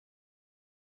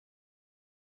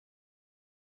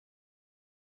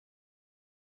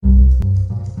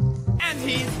And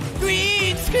he's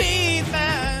green screen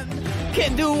man.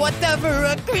 Can do whatever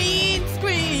a green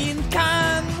screen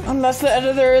can. Unless the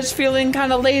editor is feeling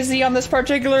kind of lazy on this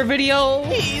particular video.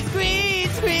 He's green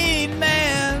screen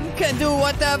man. Can do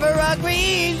whatever a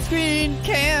green screen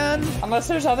can. Unless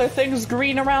there's other things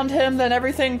green around him, then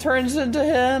everything turns into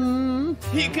him.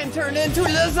 He can turn into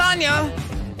lasagna.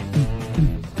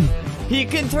 He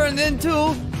can turn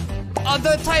into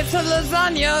other types of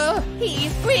lasagna.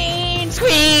 He's green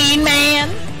screen man.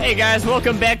 Hey guys,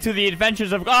 welcome back to the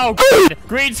adventures of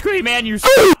Green Screen Man. You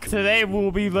suck. Today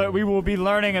we will be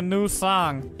learning a new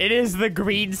song. It is the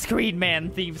Green Screen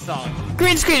Man theme song.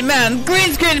 Green screen man,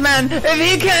 green screen man. If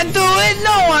he can't do it,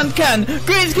 no one can.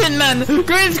 Green screen man,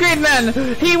 green screen man.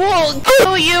 He will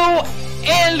kill you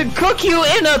and cook you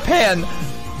in a pan.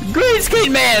 Green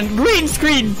screen man, green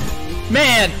screen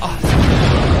man. Oh.